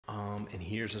and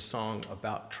here's a song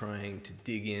about trying to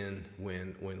dig in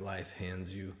when life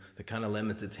hands you the kind of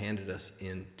lemons it's handed us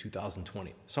in 2020.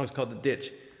 The song's called The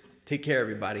Ditch. Take care,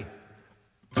 everybody.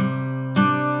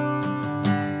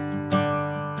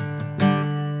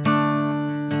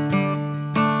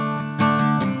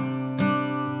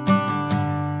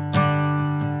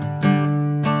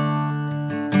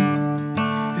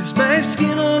 Is my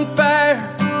skin on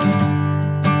fire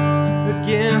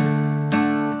again?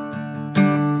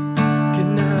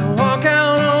 Can I walk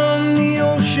out on the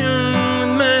ocean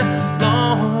with my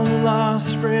long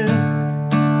lost friend?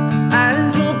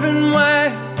 Eyes open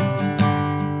wide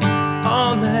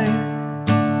all night.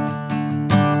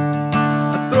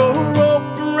 I throw a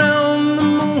rope around the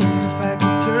moon if I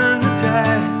could turn the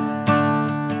tide.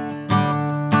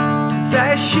 'Cause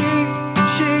I shake,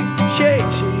 shake,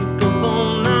 shake, shake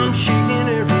alone. I'm shaking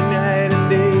every night and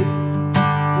day.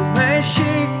 Well, my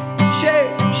shake,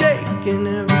 shake, shake can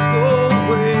never go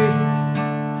away.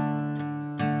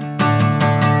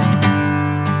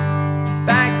 If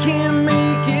I can't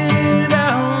make it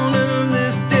out of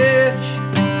this ditch,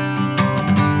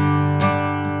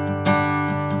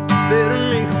 better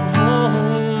make a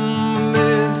home of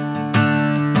it.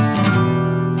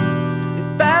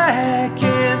 If I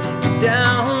can't get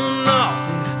down off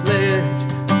this ledge,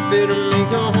 better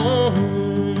make a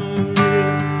home,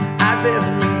 yeah. I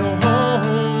better make a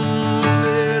home,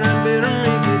 yeah. I better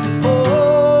make it home.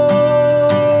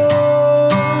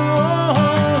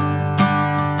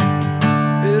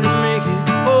 Better make it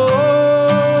home.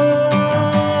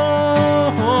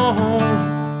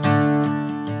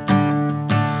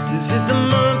 Is it the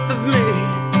month of May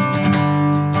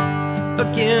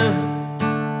again?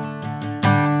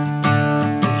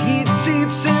 The heat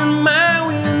seeps in my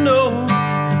windows,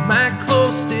 my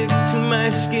clothes stick to my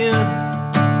skin.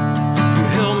 You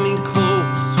held me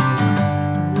close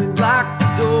and we locked the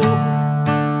door.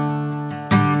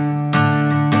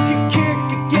 We could kick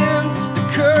against the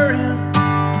current,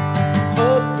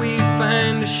 hope we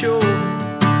find a shore.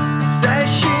 'Cause I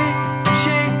shake,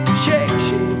 shake, shake,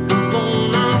 shake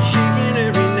alone. I'm shaking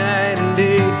every night and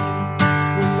day.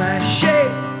 Well, my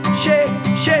shake, shake,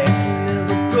 shake can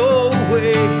never go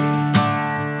away.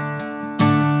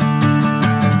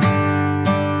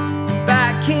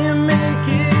 Can't make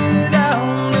it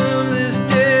out of this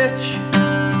ditch,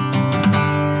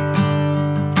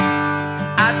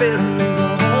 I better make a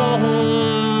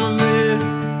home of it.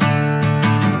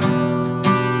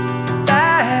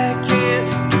 I can't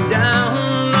get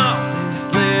down off this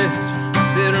ledge, I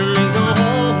better make a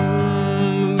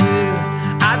home of it.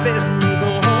 I better make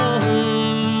a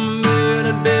home of it.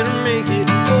 I better make it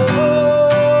home.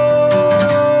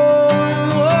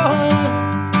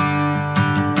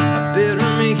 I better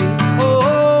make it home.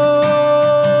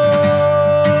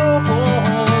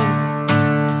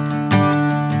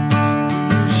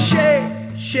 Shake,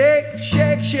 shake,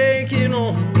 shake, shake it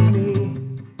on me.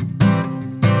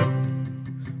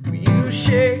 Will you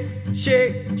shake,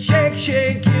 shake, shake,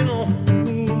 shake it on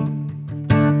me?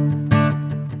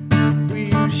 Will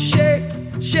you shake,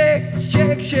 shake,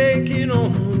 shake, shake it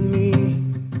on me?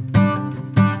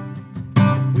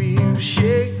 Will you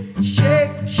shake,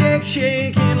 shake, shake,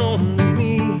 shake it on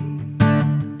me?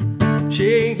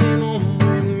 Shake it on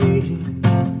with me.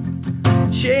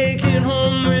 Shake it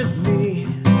home with me.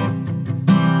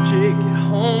 Shake it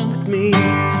home with me.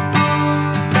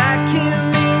 I can't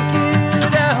make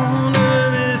it out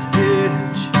of this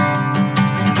ditch.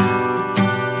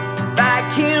 I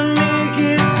can't make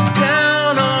it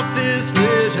down off this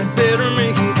ledge. I better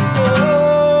make it home.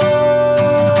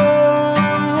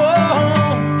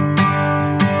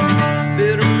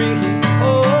 Better make it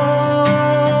home.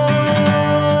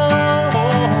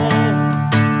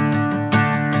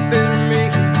 Better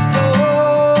make it home.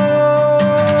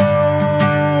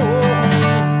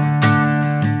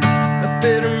 I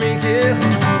better make it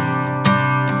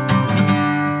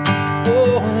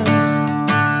home.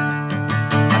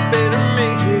 I better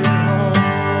make it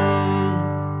home.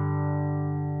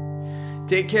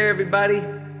 Take care, everybody.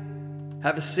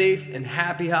 Have a safe and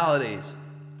happy holidays.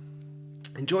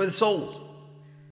 Enjoy the souls.